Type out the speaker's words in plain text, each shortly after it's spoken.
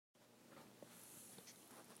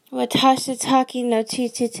Watashitaki no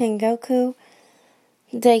Chichi Tengoku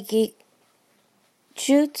Degi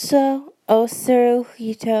Jutsu Osuru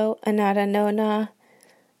Hito Anara no na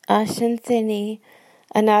Ashinthini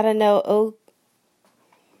Anara no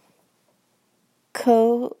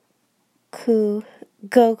Okoku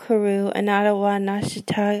Gokuru Anara wa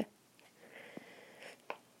Nashita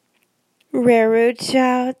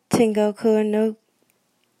Reruchao Tengoku no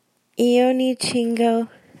Ioni Chingo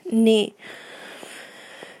ni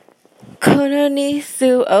Kono ni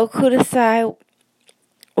su okudasai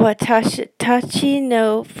Watashi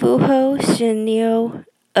no fuho shinyo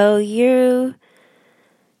o yuru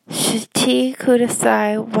shiti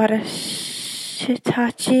kudasai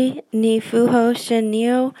watashitachi ni fuho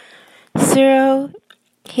shinyo suro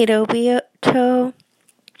hirobito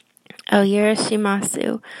o yuru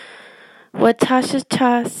shimasu.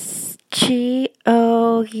 Watashitachi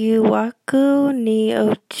o yuwaku ni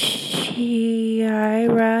ochiira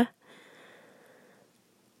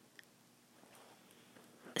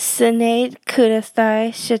Senade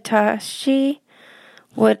kudasai shitashi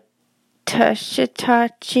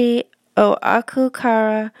watashitachi o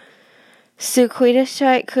akukara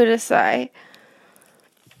sukuidashite kudasai.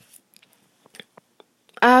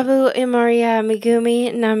 Abu Imaria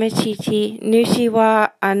Megumi Namichichi Nushi wa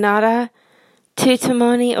Anara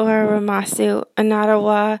Tutamoni or Ramasu Anara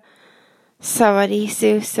wa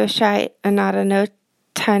Sawadisu Soshite Anara no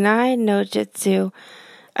Tanai no Jitsu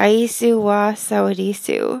Aisu wa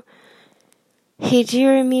Sawadisu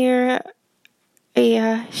Hijirimir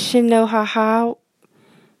Shinohaha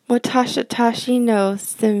Watashitashi no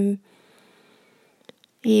Simibito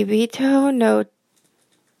no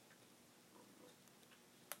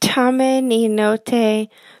Tame ni note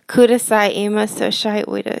Kudasai ima Soshite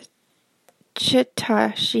wida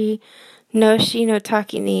Chitashi no Shi no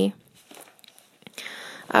Taki ni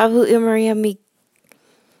Abu Imaria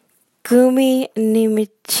Gumi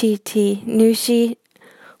Nimichiti Nushi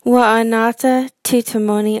wa Anata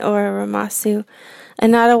Tutamoni or Ramasu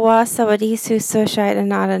Anata wa Sawadisu Soshite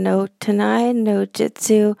Anata no Tanai no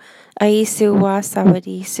Jitsu Aisu wa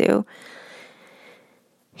Sawadisu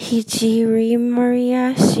Hijiri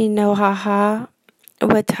Maria Shinohaha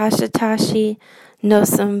Watashitashi no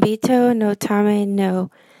Sambito no Tame no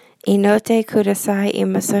Inote Kudasai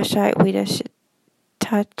ima Soshite wida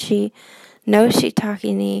Shitachi no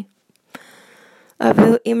Shitaki ni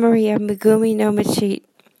Abu Imaria Megumi no Michi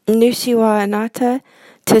Nushi wa Anata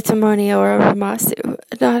Tutamoni or Ramasu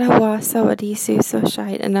Anata wa Sawadisu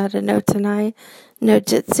Soshite Anata no Tanai no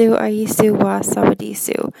Jitsu Aisu wa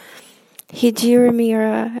Sawadisu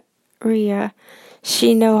Hijirimira Ria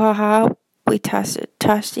Shinohaha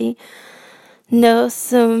Witashitashi no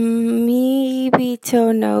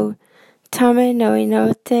Sumibito no Tame no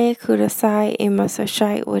Inote Kudasai ima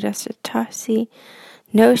Soshite Widashitashi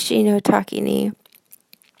no Shi no Taki ni.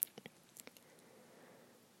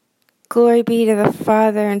 Glory be to the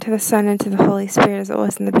Father, and to the Son, and to the Holy Spirit, as it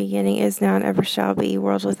was in the beginning, is now, and ever shall be,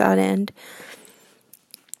 world without end.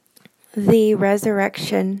 The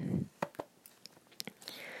Resurrection.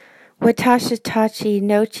 Watashitachi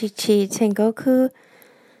no Chichi Tengoku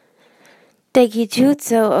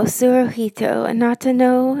Degijutsu Osuro Hito Anata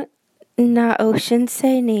no Na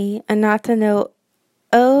Oshinsei ni Anata no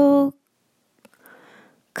O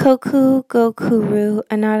Koku Gokuru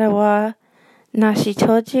Anata wa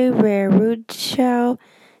Nashitoju Reruchao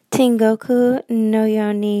Tengoku no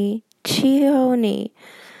Yoni Chiho ni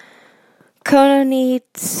Kono ni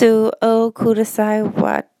Tsu o Kudasai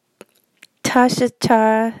wa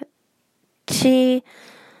Tashitachi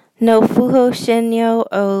no Fuho Shinyo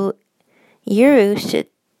o Yuru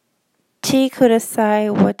Shiti Kudasai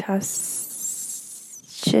wa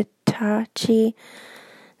Tashitachi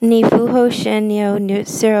ni Fuho Shinyo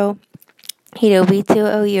Nutsuro Hirobito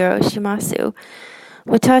o Yuro Shimasu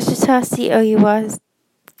Watashitashi o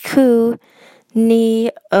Yuwaku ni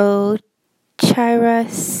o Chira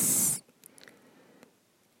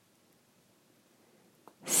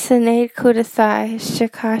Senade Kudasai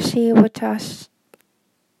Shikashi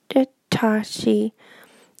Watashitashi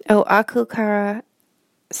o Akukara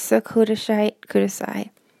Sakudashite Kudasai.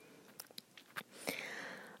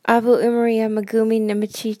 Abu Imaria Megumi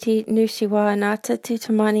Nimichiti Nushi wa Anata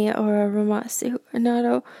Tutamani or Ramasu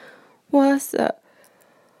Anata Wasa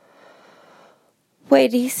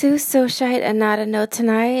Wadisu Soshite Anata no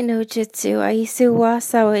Tanai no Jitsu Aisu wa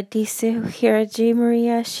Sawadisu Hiraji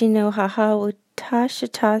Maria Shinohaha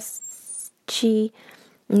Watashitachi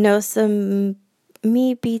no Samibito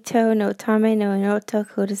no Tame no Inoto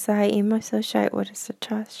Kudasai ima Soshite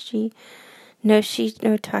Wadashitashi no Shi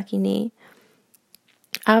no Taki ni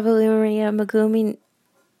Abu Imaria Megumi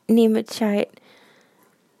Nimachite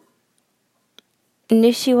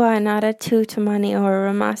Nushi wa anata tu tamani o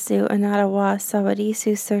ramasu, anata wa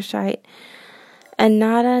sawadisu soshite.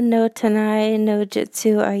 Anata no tanai no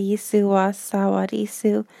jitsu aisu wa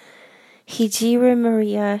sawadisu. Hijira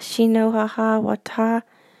Maria shino haha wata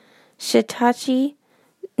shitachi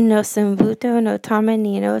no sambuto no tama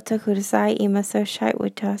ni no takudasai imaso shite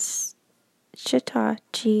watas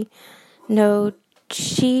shitachi no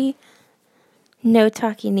chi no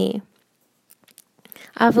taki ni.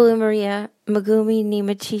 Avu Maria Magumi ni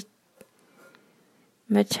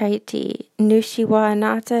machaiti nushi wa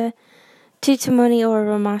anata tutamoni or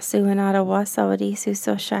ramasu anata wa sawadisu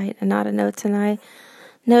so shite anata no tanai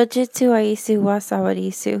no jitsu aisu wa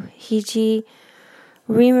sawadisu. Hiji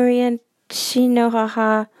Rimarian shino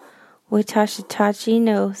haha watashitachi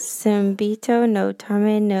no simbito no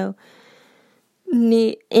tame no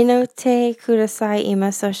ni inote kudasai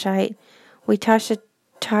ima so shite.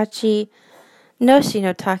 Watashitachi no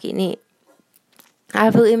shino taki ni.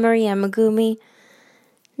 Avu Imaria Magumi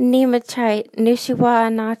ni machite nushiwa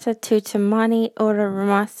anata tutamani ora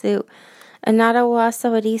ramasu. Anata wa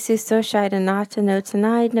sawadisu so shite anata no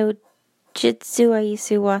tanai no jitsu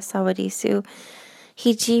aisu wa sawadisu.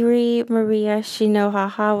 Hijiri Maria shino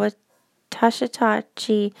haha wa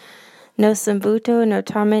tashitachi no sambuto no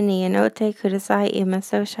tamani inote kudasai ima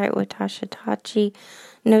so shite wa tashitachi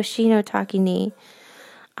no shino taki ni.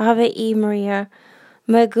 Ave e Maria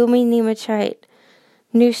Magumi ni machite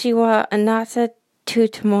nushiwa anata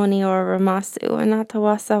tutamoni or ramasu anata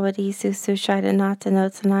wa sawadisu so shite anata no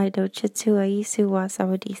tanai do jitsu aisu wa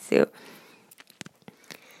sawadisu.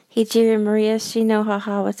 Hijiri Maria shino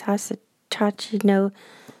haha wa tashitachi no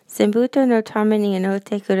Simbuto no tamani no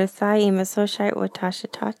te kudasai ima so shite wa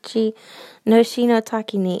tashitachi no shino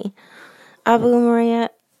taki ni. Abu Maria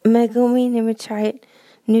Megumi ni machite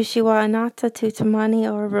nushiwa anata tutamani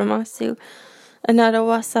or ramasu anata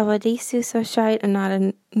wa sawadisu so shite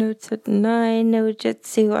anata no tanai no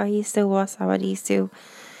jitsu aisu wa sawadisu.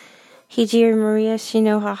 Hijiri Maria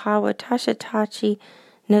shino haha wa tashitachi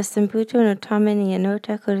no simbuto no tamani no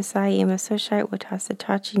te kudasai ima so shite wa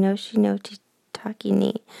tashitachi no shino taki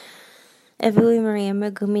ni. Evui Maria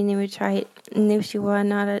Magumi ni machite nushiwa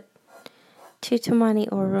anata tutamani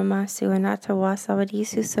or ramasu anata wa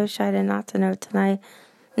sawadisu so shite anata no tanai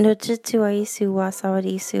no jitsu aisu wa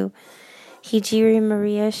sawadisu. Hijiri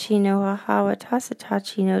Maria shino haha wa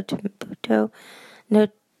tashitachi no timbuto no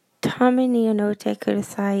tamani no te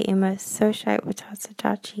kudasai ima so shite wa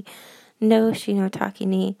tashitachi no shino taki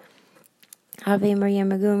ni. Ave Maria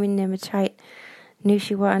Magumi ni machite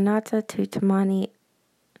nushiwa anata tutamani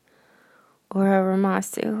or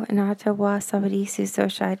ramasu anata wa sawadisu so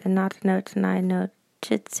shite anata no tanai no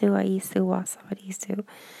jitsu aisu wa sawadisu.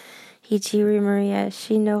 Hijiri Maria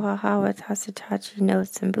shino haha wa tashitachi no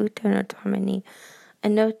sambuto no tamani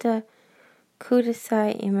anota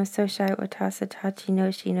kudasai ima so shite wa tashitachi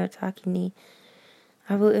no shino taki ni.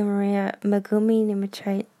 Avu Maria Magumi ni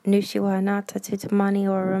machite nushiwa anata tutamani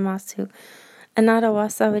or ramasu anata wa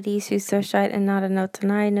sawadisu so shite anata no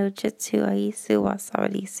tanai no jitsu aisu wa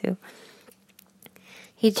sawadisu.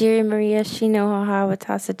 Hijiri Maria shino haha wa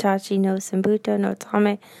tashitachi no sambuto no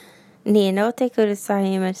tame ni inote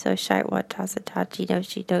kudasai ima so shite wa tashitachi no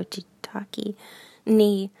shino taki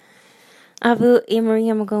ni. Avu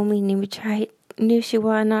Maria Magumi ni machite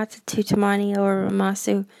nushiwa anata tutamani or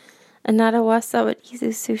ramasu anata wa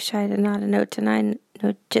sawadisu so shite anata no tanai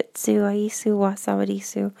no jitsu aisu wa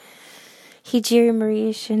sawadisu. Hijiri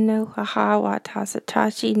Maria shino haha wa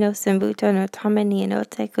tashitachi no sambuto no tamani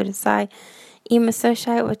inote kudasai ima so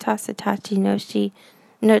shite wa tashitachi no shi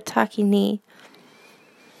no taki ni.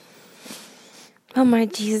 Oh my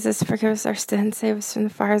Jesus, forgive us our sins, save us from the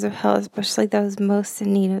fires of hell, especially those most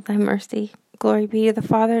in need of thy mercy. Glory be to the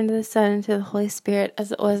Father, and to the Son, and to the Holy Spirit,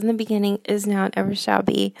 as it was in the beginning, is now, and ever shall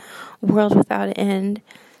be, world without end.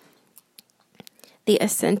 The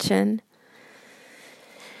Ascension.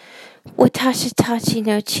 Watashitachi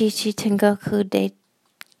no chichi tengoku de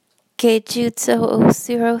Gejutsu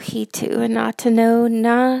Osiro Hitu Anata no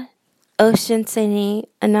na Oshinseni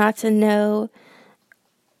Anata no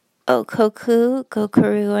Okoku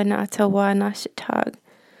Gokuru Anata wa Nashitag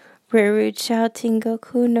Reru Shouting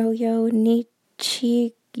Goku no Yo Nichijo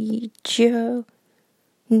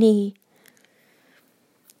Ni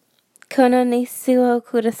Kono ni Suo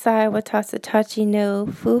Kudasai Watasatachi no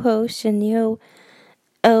Fuho Shinyo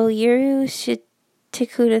O Yuru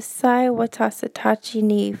Shitikudasai Watasatachi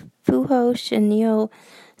ni Fuho Shinyo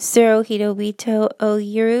Suro Hidobito O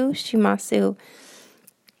Yuru Shimasu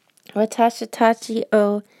Watashitachi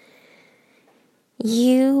O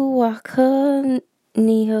Yu Waka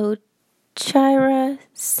Niho Chira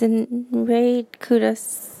Sinraid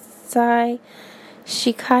Kudasai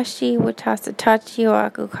Shikashi watasatachi o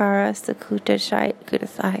akukara sakuta shite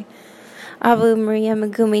kudasai. Abu Maria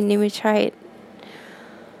Megumi Nimichite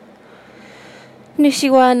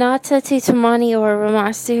Nushiwa Nata Titamani or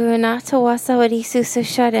Ramasu Nata Wasawadisu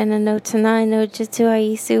Sushad and no Tanai no Jitsu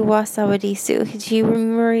Aisu Wasawadisu Hijiru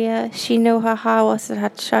Maria Shino Haha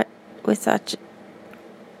Wasatachat Wasach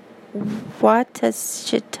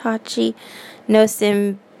Watashitachi no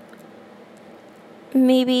Sim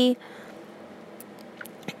maybe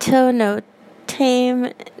To no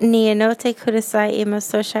Tame ni Anote Kudasai Ima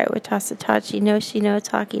Soshite Watasatachi no Shino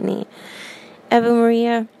Taki ni Eva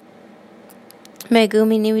Maria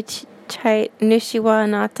Megumi Nimichite Nushiwa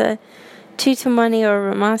Anata Tutamani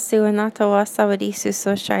or Ramasu Anata Wasawadisu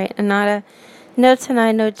Soshite Anata no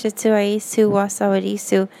Tanai no Jitsu Aisu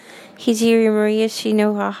Wasawadisu Hijiri Maria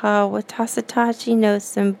Shino Haha Watasatachi no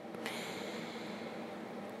Sim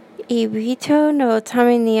Ibito no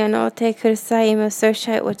Tamini Anote Kudasai Ima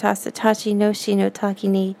Soshite Watasatachi no Shino Taki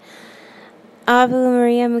ni Abu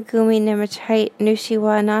Maria Megumi Nimichite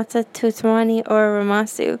Nushiwa Anata Tutamani or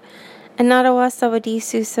Ramasu Anata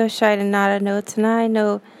wasawadisu so shite anata no tanai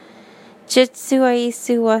no jitsu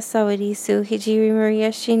aisu wasawadisu hijiri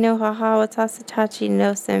maria shino haha watasatachi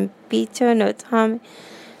no senbito no tam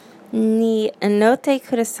ni anote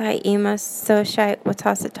kudasai ima so shite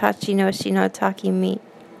watasatachi no shino taki mi.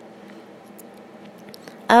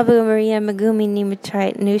 Abu Maria Megumi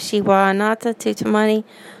Nimichite Nushi wa anata tutamani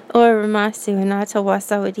or ramasu anata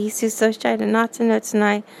wasawadisu so shite anata no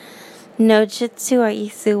tanai no jitsu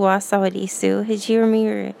aisu wasawadisu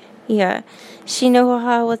hijirumi ya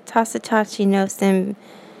shinoha watasatachi no sim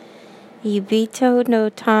ibito no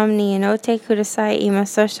tam ni anote kudasai ima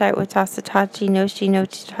soshite watasatachi no shino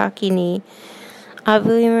chitaki ni Abu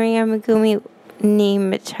Maria Megumi ni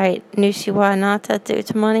michite nushiwa anata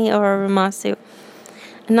tutamani or ramasu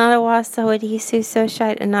anata wasawadisu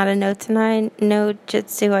soshite anata no tanai no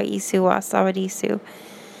jitsu aisu wasawadisu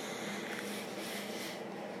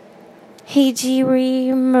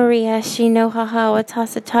Hijiri Maria Shino Haha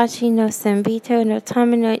Watasatachi no Senbito no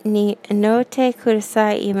Tamino ni Anote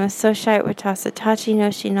Kudasai Ima Soshite Watasatachi no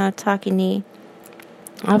Shino Taki ni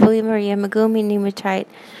Abu Maria Megumi ni Michite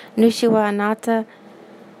Nushiwa Anata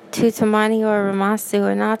Tutamani or Ramasu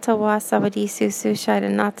Anata Wasawadisu Sushite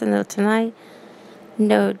Anata no Tanai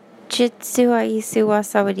no Jitsu Aisu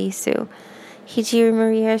Wasawadisu Hijiri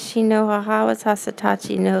Maria Shino Haha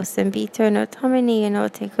Watasatachi no Senbito no Tamini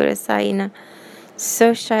Anote Kudasai na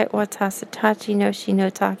Soshite Watasatachi no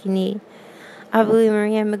Shino Taki ni Abu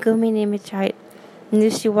Maria Megumi ni Michite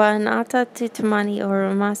Nushiwa Anata Tutamani or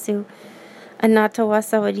Ramasu Anata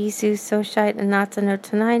Wasawadisu Soshite Anata no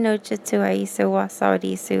Tanai no Jitsu Aisu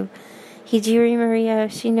Wasawadisu Hijiri Maria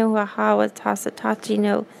Shino Haha Watasatachi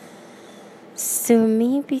no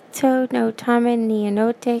Sumibito no tame ni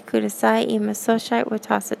anote kudasai ima soshite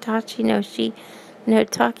watasatachi no shi no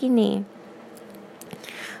taki ni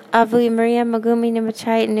Abu Maria Megumi no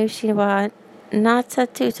Michite Nushi wa Nata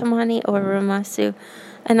Tutamani or Ramasu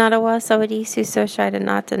Anata wasawadisu soshite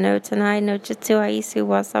anata no tanai no jitsu aisu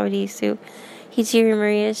wasawadisu Hijiri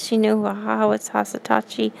Maria Shinu Haha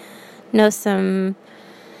Watasatachi no Sam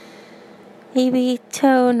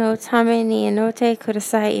Ibito no tame ni anote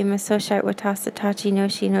kudasai ima soshite watasatachi no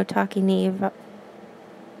shi no taki ni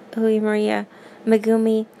Hui Maria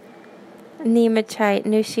Megumi ni michite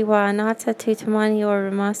nushi wa anata tutamani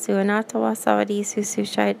or ramasu anata wasawadisu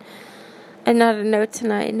sushite anata no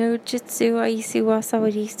tanai no jitsu aisu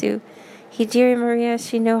wasawadisu Hijiri Maria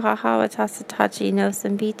Shino Haha Watasatachi no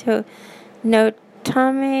Senbito no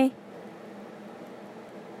tame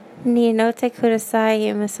ni anote kudasai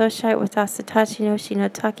ima soshite watasatachi no shi no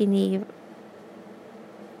taki ni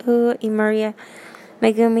Hui Maria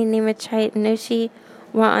Megumi ni michite nushi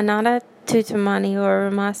wa anata tutamani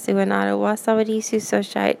or ramasu anata wasawadisu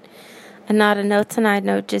soshite anata no tanai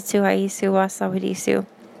no jitsu aisu wasawadisu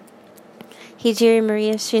Hijiri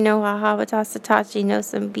Maria Shino Haha Watasatachi no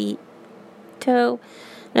Senbito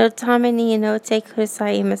no tame ni anote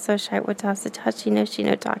kudasai ima soshite watasatachi no shi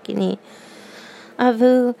no taki ni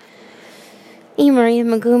Abu Maria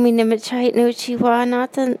Megumi ni michite nushi wa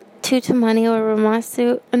anata tutamani or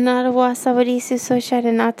ramasu anata wasawadisu soshite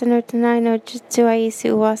anata no tanai no jitsu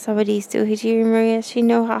aisu wasawadisu Hijiri Maria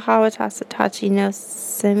Shino Haha Watasatachi no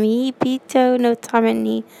Semibito no tame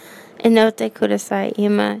ni anote kudasai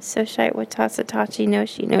ima soshite watasatachi no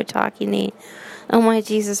shi no taki ni O my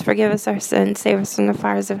Jesus, forgive us our sins, save us from the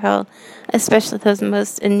fires of hell, especially those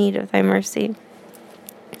most in need of thy mercy.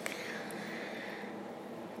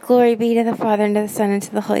 Glory be to the Father, and to the Son, and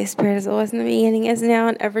to the Holy Spirit, as it was in the beginning, is now,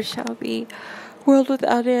 and ever shall be, world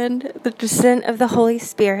without end. The descent of the Holy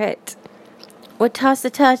Spirit.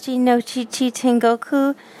 Watasatachi no Chichi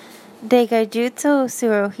Tengoku Dega Jutsu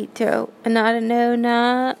Surohito. Anata no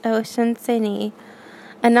na o Shinseni.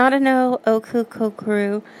 Anata no Oku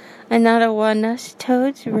Kokuru. Anata wa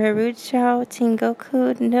Nashito Reruchao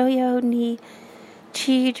Tengoku no yo ni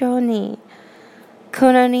Chijo ni.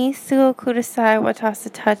 Kono ni Suo Kudasai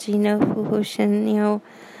Watasatachi no Fuhushin yo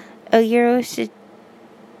Oyuro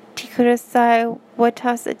Shitikudasai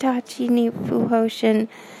Watasatachi ni Fuhoshin.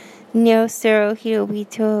 Nyo Sero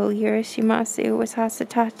Hirobito Yoroshimasu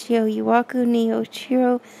Watasatachi o Iwaku ni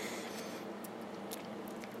Ochiro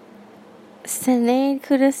Sene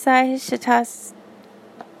Kudasai Shitashi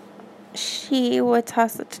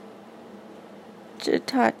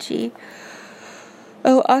Watasatachi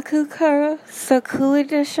o Akukara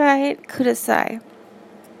Sakudashai Kudasai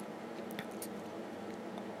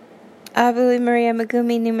Abu Maria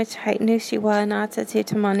Megumi ni Machite Nushi wa Anata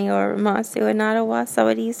Tutamani or Masu Anata wa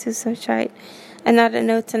Sawadisu Soshite Anata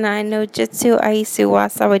no Tanai no Jitsu Aisu wa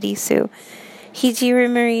Sawadisu Hijiri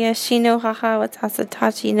Maria Shino Haha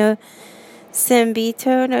Watasatachi no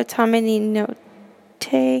Simbito no Tamani no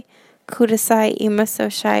Te Kudasai Ima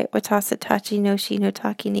Soshite Watasatachi no Shino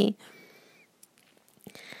Takini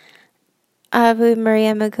Abu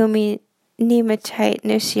Maria Megumi ni Machite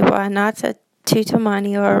Nushi wa Anata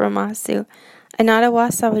Tutamani or Ramasu. Anata wa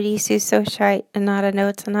Sawadisu Soshite. Anata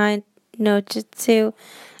no Tanai no Jitsu.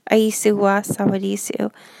 Aisu wa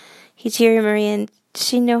Sawadisu. Hijiri Marian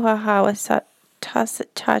Shino Haha wa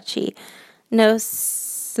Tasatachi. No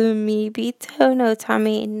Sumibito no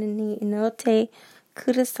Tami ni Inote.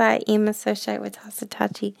 Kudasai Ima Soshite wa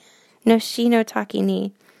Tasatachi. No Shino Taki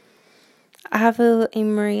ni. Avu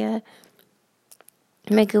Maria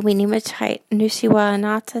Megumi ni Machite, Nushi wa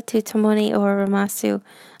Anata Tutamoni or Ramasu,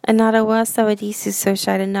 Anata wa Sawadisu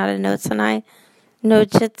Soshite, Anata no Tanai, no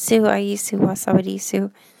Jitsu Aisu wa Sawadisu.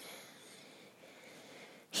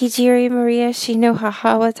 Hijiri Maria Shino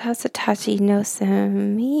Haha wa Tasatachi no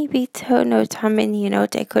Samibito no Tamini no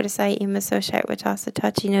Te Kudasai Ima Soshite wa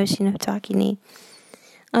Tasatachi no Shino Takini.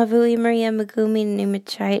 Avui Maria Megumi ni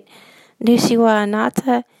Machite, Nushi wa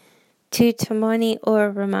Anata Tutamoni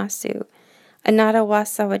or Ramasu. Anata wa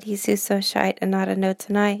Sawadisu Soshite, Anata no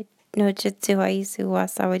Tanai, no Jitsu Aisu wa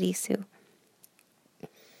Sawadisu.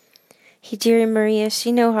 Hijiri Maria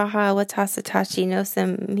Shino Haha wa Tasatachi no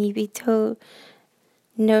Samibito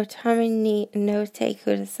no Tamini no Te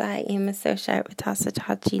Kudasai Ima Soshite wa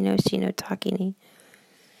Tasatachi no Shino Takini.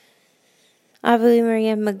 Avu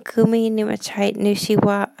Maria Megumi ni Machite Nushi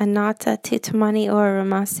wa Anata Tutamani or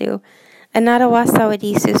Ramasu. Anata wa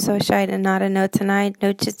Sawadisu Soshite, Anata no Tanai,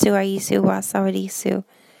 no Jitsu Aisu wa Sawadisu.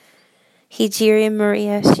 Hijiri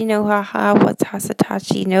Maria Shino Haha wa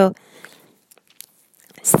Tasatachi no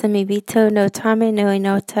Samibito no Tame no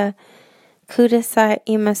Inota Kudasai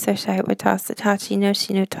Ima Soshite wa Tasatachi no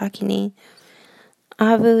Shino Takini.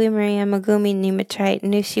 Avu Maria Megumi ni Machite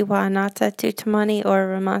Nushi wa Anata Tutamani or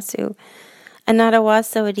Ramasu. Anata wa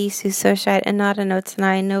Sawadisu Soshite, Anata no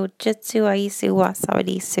Tanai, no Jitsu Aisu wa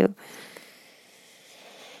Sawadisu.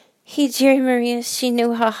 Hijiri Maria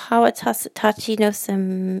Shino Haha wa Tasatachi no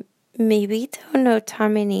Samibito no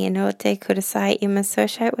Tamini Inote Kudasai Ima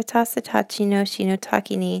Soshite wa Tasatachi no Shino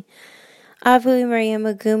Takini. Avu Maria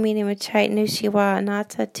Megumi ni Machite Nushi wa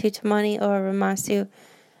Anata Tutamani or Ramasu.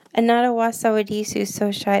 Anata wa Sawadisu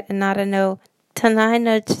Soshite, Anata no Tanai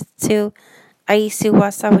no Jitsu Aisu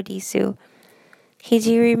wa Sawadisu.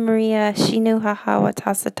 Hijiri Maria Shino Haha wa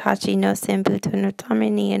Tasatachi no Sambuto no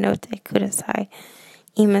Tamini Inote Kudasai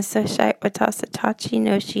Ima Soshite wa Tasatachi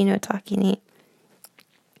no Shino Takini.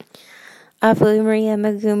 Avu Maria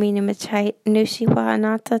Megumi ni Machite Nushi wa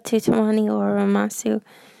Anata Tutamani or Ramasu.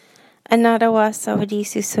 Anata wa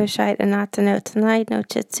Sawadisu Soshite, Anata no Tanai no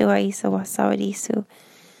Jitsu Aisu wa Sawadisu.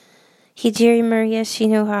 Hijiri Maria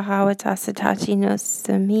Shino Haha wa Tasatachi no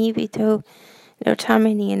Samibito no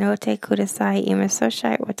Tamini Inote Kudasai Ima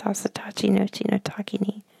Soshite wa Tasatachi no Shino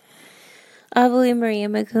Takini. Avu Maria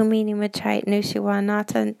Megumi ni Machite Nushi wa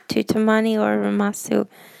Anata Tutamani or Ramasu.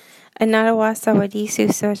 Anata wa Sawadisu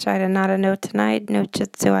Soshite, Anata no Tanai no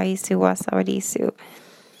Jitsu Aisu wa Sawadisu.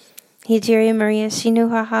 Hijiri Maria Shino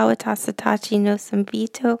Haha wa Tasatachi no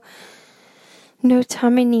Sambito no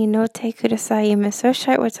Tamini no Te Kudasai Ima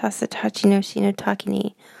Soshite wa Tasatachi no Shino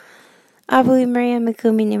Takini. Avu Maria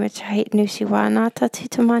Megumi ni Machite Nushi wa Anata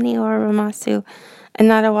Tutamani or Ramasu.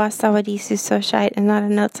 Anata wa Sawadisu Soshite, Anata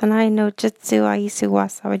no Tanai no Jitsu Aisu wa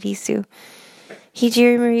Sawadisu.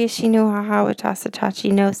 Hijiri Maria Shino Haha wa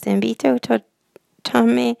Tasatachi no Sambito to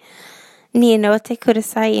Tame ni Inote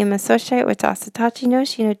Kudasai Ima Soshite wa Tasatachi no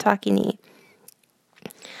Shino Takini.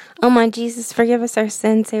 O my Jesus, forgive us our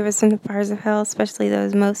sins, save us from the fires of hell, especially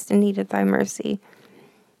those most in need of thy mercy.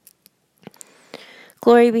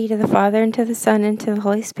 Glory be to the Father, and to the Son, and to the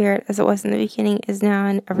Holy Spirit, as it was in the beginning, is now,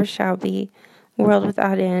 and ever shall be, world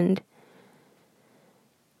without end.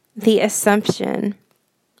 The Assumption.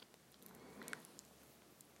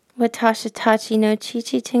 Watasha tachi no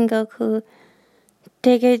chichi tengoku,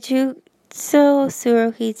 degeju so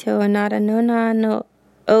surohito, anata no na no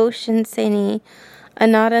o shinseni,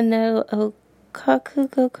 anata no o kaku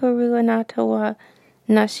gokoru anata wa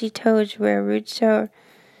nashito juerucho,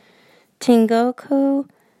 tengoku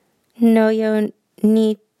no yo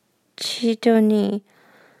ni chito ni,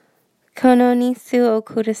 kono ni su o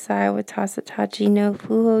kudasai watasa tachi no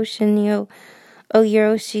fuho shinyo o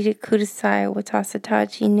yoro shiri kudasai watasa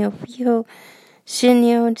tachi no fuho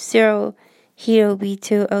shinyo zero hiro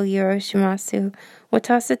bitu o yoro shimasu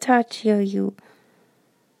watasa tachi o yu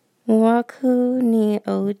waku ni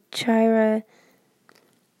o chira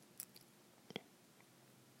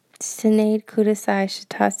sinade kudasai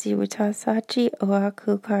shitasi watasachi o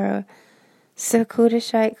aku kara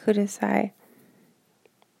sakudashai kudasai.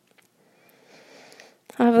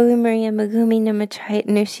 Ave Maria Magumi Namachite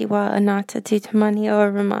Nushiwa Anata Tutamani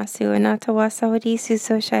or Ramasu Anata Wasawadisu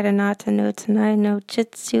Soshite Anata no Tanai no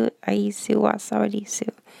Jitsu Aisu Wasawadisu.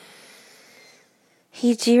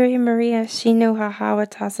 Hijiri Maria Shino Haha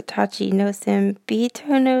Watasatachi no Sim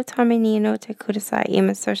Bito no Tamini no Tekudasai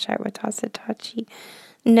Ima Soshite Watasatachi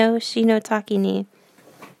no Shino Takini.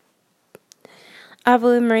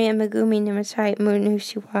 Ave Maria Magumi Namachite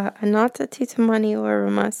Munushiwa Anata Tutamani or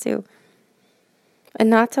Ramasu.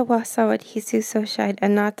 Anata wa sawadisu soshide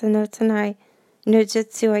anata no tanai no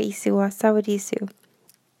jutsu wa isu wa sawadisu.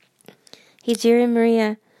 Hijiri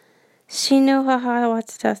Maria shino haha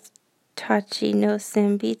watatachi no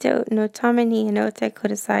simbito no tamani no te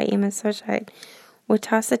kudasai ima soshide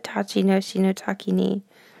watasa tachi no shino taki ni.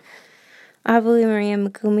 Avu Maria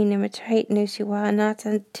Magumi no machite no shiwa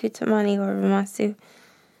anata tutamani or ramasu.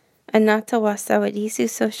 Anata wa sawadisu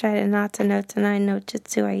soshide anata no tanai no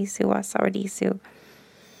jutsu wa isu wa sawadisu.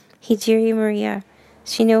 Hijiri Maria,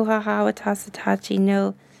 Shino haha watasatachi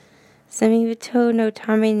no Samibito no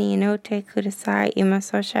tamini no te kudasai ima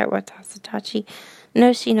soshite watasatachi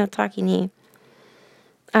no shino takini.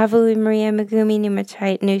 Avu Maria Magumi ni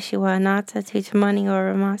machite no shiwa anata tutamani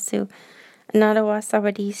or ramasu. Anata wa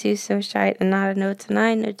sawadisu soshite anata no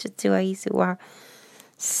tanai no jutsu aisu wa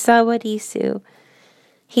sawadisu.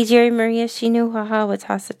 Hijiri Maria Shino haha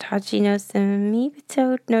watasatachi no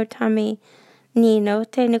Samibito no tami ni no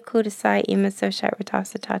te no kudasai ima soshite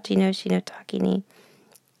watasatachi no shino taki ni.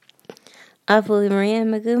 Avu Maria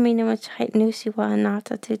Magumi no machite nushiwa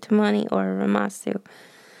anata tutamani or ramasu.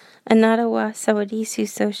 Anata wa sawadisu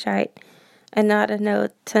soshite. Anata no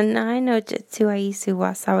tanai no jitsu aisu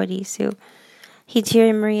wa sawadisu.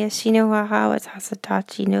 Hijiri Maria shino haha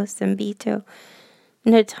watasatachi no simbito.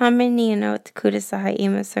 No tamini no kudasai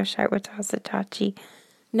ima soshite watasatachi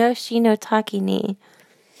no shino taki ni.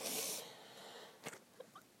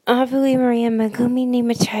 Avu Maria Magumi ni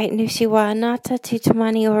machite nushiwa anata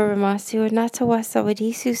tutamani or ramasu anata wa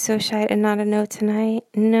sawadisu soshite anata no tanai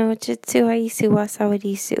no jitsu aisu wa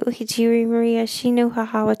sawadisu. Hijiri Maria shino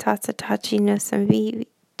haha watasatachi no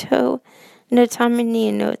sambito no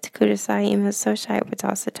tamini no kudasai ima soshite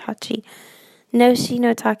watasatachi no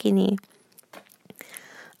shino taki ni.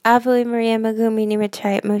 Avu Maria Magumi ni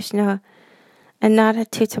machite moshino anata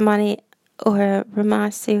tutamani or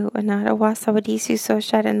ramasu anata wa sawadisu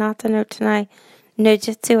soshite anata no tanai no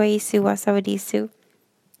jitsu aisu wa sawadisu.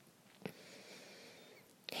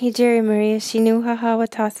 Hijiri Maria shinu haha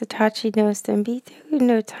watasatachi no sambito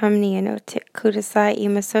no tamni no te kudasai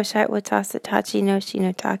ima soshite watasatachi no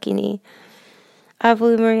shino taki ni.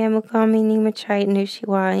 Avu Maria Mugami ni machite no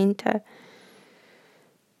shiwa inta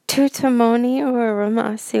tutamoni or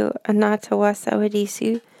ramasu anata wa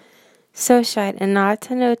sawadisu soshite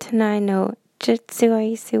anata no tanai no jitsu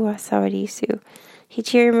aisu wa sawadisu.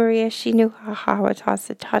 Hijiri Maria shinu haha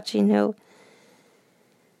watasatachi no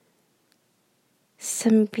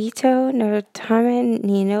sambito no tame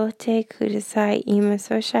ni no te kudasai ima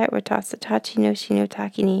soshite watasatachi no shino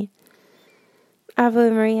taki ni.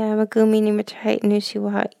 Avu Maria Magumi ni machite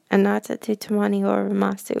nushiwa anata tutamani or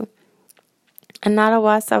ramasu. Anata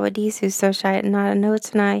wa sawadisu soshite anata no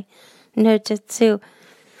tanai no jitsu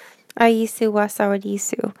aisu wa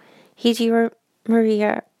sawadisu. Hijiri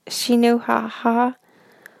Maria shino haha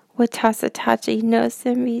watasatachi no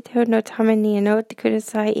simbito no tamani no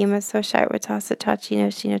kudasai ima soshite watasatachi no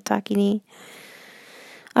shino taki ni.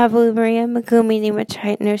 Avu Maria Magumi ni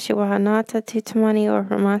machite no shiwa anata tutamani or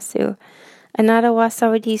ramasu. Anara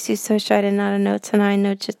wasawadisu so shite anara no tanai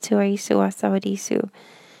no jitsu aisu wasawadisu.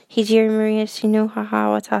 Hijiri Maria shino haha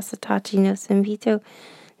watasa tachi no simbito.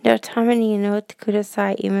 No tamani no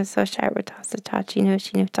kudasai ima so shite watasa tachi no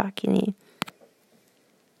shinotaki ni.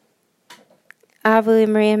 Avuli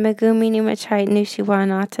Maria Megumi ni machite nushi wa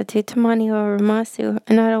anata tutamani o ramasu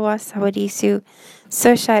anara wasawadisu.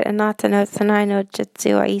 So shite anata no tanai no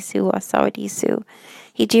jitsu aisu wasawadisu.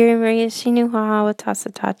 Hijiri Maria shino haha watasa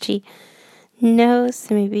tachi. No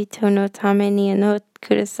simibito no tamani no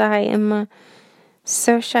kudasai ima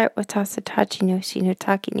so shite watasa tachi no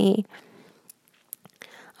shinotaki ni.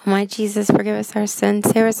 O my Jesus, forgive us our sins,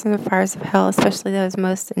 save us from the fires of hell, especially those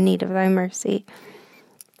most in need of thy mercy.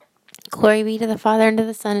 Glory be to the Father, and to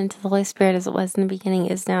the Son, and to the Holy Spirit, as it was in the beginning,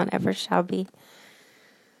 is now, and ever shall be.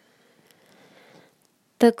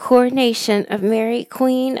 The coronation of Mary,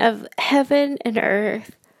 Queen of heaven and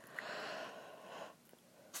earth.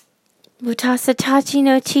 Mutasa tachi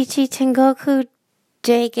no chichi tengoku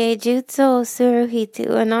jage jutsu suruhitu,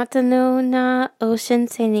 anata no na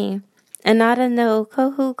oshinseni. Anata no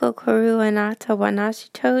kohu gokoru anata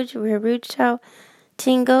wanashi toji rirucho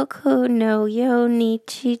tingoku no yo ni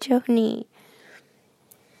chijo ni.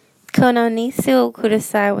 Kono nisu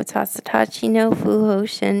kudasai watasa tachi no fuho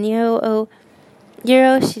shin yo o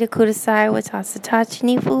yoro shida kudasai watasa tachi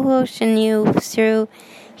ni fuho shin yo suru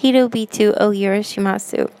hiro bitu o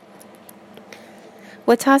yoroshimasu.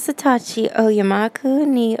 Watasa tachi o yamaku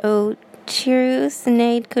ni o chiru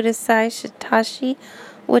sanade kudasai shitashi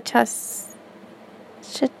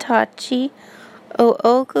Shitachi o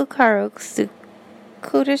oku karoku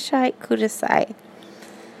kudasai.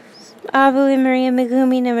 Avuli Maria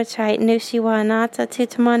Megumi Namachite Nushi wa Anata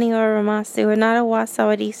Tutamani or Ramasu Anata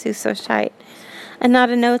wasawadisu so shite.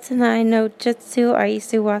 Anata no tanai no jutsu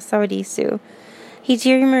aisu wasawadisu.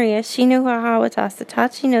 Hijiri Maria Shinu haha watasa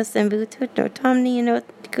tachi no sembutu no tamni no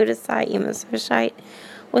kudasai ima so shite.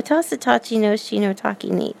 Watasa tachi no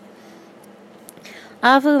shinotaki ni.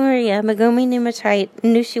 Avu Maria Megumi Nimachite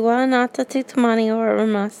Nushiwa Anata Tutamani or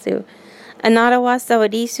Ramasu. Anata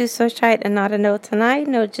wasawadisu so shite anata no tanai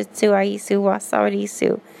no jitsu aisu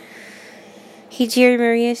wasawadisu. Hijiri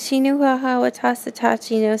Maria Shinu haha watasa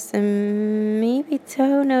tachi no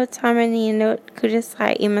samibito no tamani no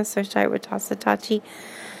kudasai ima so shite watasa tachi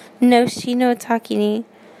no shino takini.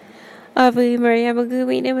 Avu Maria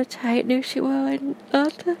Megumi Nimachite Nushiwa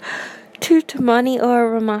Anata Tutamani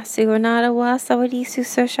or Ramasu Anata wasawadisu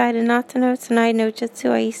so shite anata no tanai no jitsu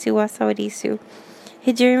aisu wasawadisu.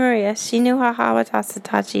 Hijiri Maria Shinu haha watasa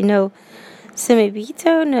tachi no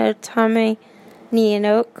simibito no tame ni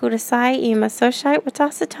no kudasai ima so shite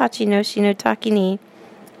watasa tachi no shinotaki ni.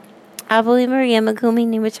 Avuli Maria Megumi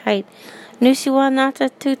ni machite Nushiwa nata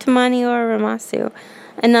tutamani or Ramasu.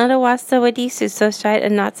 Anata wasawadisu so shite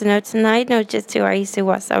anata no tanai no jitsu aisu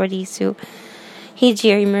wasawadisu.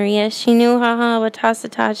 Hijiri Maria Shinu haha watasa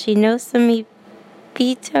tachi no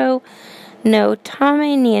simibito no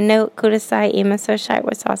tame ni no kudasai ima so shite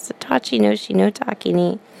watasa tachi no shinotaki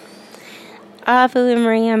ni. Avuli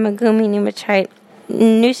Maria Megumi ni machite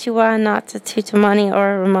Nushiwa nata tutamani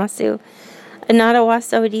or Ramasu. Anata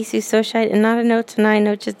wasawadisu so shite anata no tanai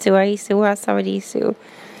no jitsu aisu wasawadisu.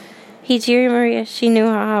 Hijiri Maria Shinu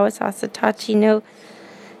haha watasa tachi no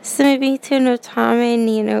simibito no tame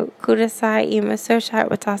ni no kudasai ima so shite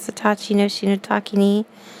watasa tachi no shinotaki ni.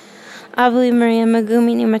 Avuli Maria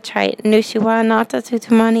Megumi ni machite Nushiwa anata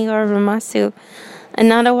tutamani or Ramasu.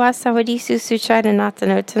 Anata wasawadisu so shite anata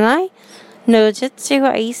no tanai no jitsu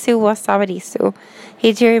aisu wasawadisu.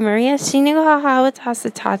 Hijiri Maria Shinu haha watasa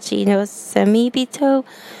tachi no samibito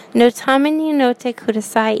no tamani no te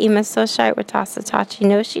kudasai ima so shite watasa tachi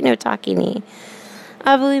no shinotaki ni.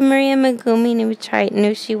 Avuli Maria Megumi ni machite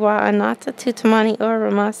Nushiwa anata tutamani or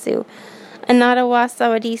Ramasu. Anata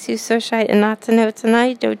wasawadisu so shite anata no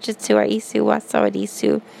tanai no jitsu aisu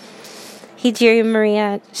wasawadisu. Hijiri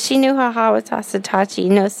Maria Shinu haha watasa tachi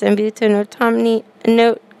no sembuto no tamani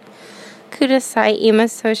no kudasai ima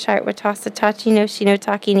so shite watasa tachi no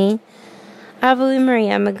shinotaki ni. Avuli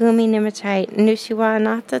Maria Megumi ni machite Nushiwa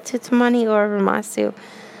anata tutamani or Ramasu.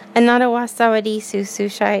 Anata wasawadisu so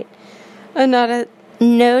shite anata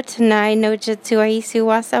no tanai no jitsu aisu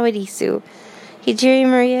wasawadisu. Hijiri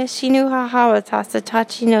Maria Shinu haha watasa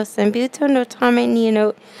tachi no sembuto no tame ni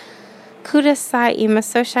no kudasai ima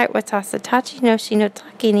so shite watasa tachi no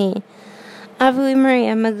shinotaki ni. Avuli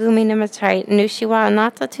Maria Megumi ni machite Nushiwa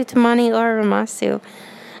anata tutamani or Ramasu.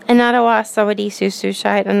 Anata wasawadisu so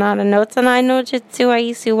shite anata no tanai no jitsu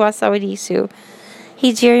aisu wasawadisu.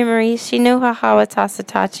 Hijiri Maria Shinu haha watasa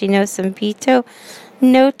tachi no sembito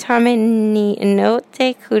no tame ni no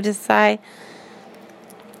te kudasai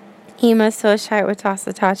Ima so shai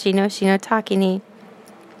watasa tachi no shi no taki ni.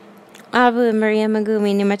 Abu Maria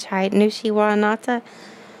Magumi ni machai nushi wa anata.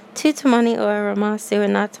 Tutamani o ramasu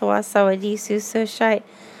anata wa sawadisu so shai.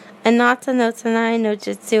 Anata no tanai no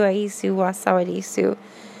jitsu aisu wa sawadisu.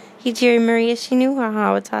 Hijiri Maria shinu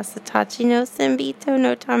haha watasa tachi no simbito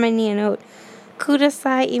no tamani no.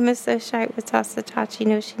 Kudasai ima so shai watasa tachi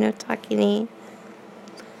no shi no taki ni.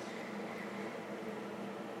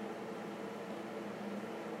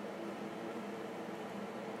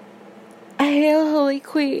 Hail, Holy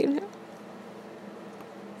Queen.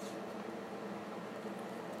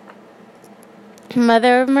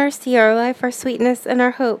 Mother of mercy, our life, our sweetness, and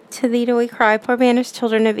our hope, to thee do we cry, poor banished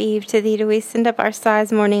children of Eve, to thee do we send up our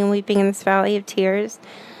sighs, mourning and weeping in this valley of tears.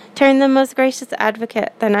 Turn the most gracious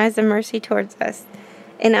advocate, thine eyes of mercy towards us,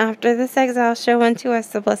 and after this exile show unto us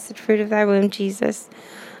the blessed fruit of thy womb, Jesus.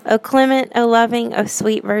 O clement, O loving, O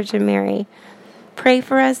sweet Virgin Mary, pray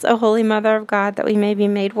for us, O Holy Mother of God, that we may be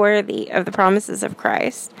made worthy of the promises of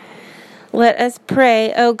Christ. Let us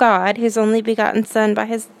pray, O God, whose only begotten Son, by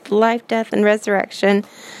his life, death, and resurrection,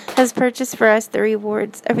 has purchased for us the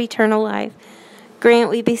rewards of eternal life. Grant,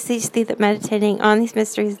 we beseech thee, that meditating on these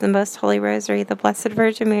mysteries of the most holy Rosary, the Blessed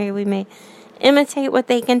Virgin Mary, we may imitate what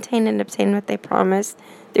they contain and obtain what they promise,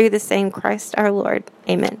 through the same Christ our Lord.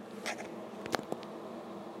 Amen.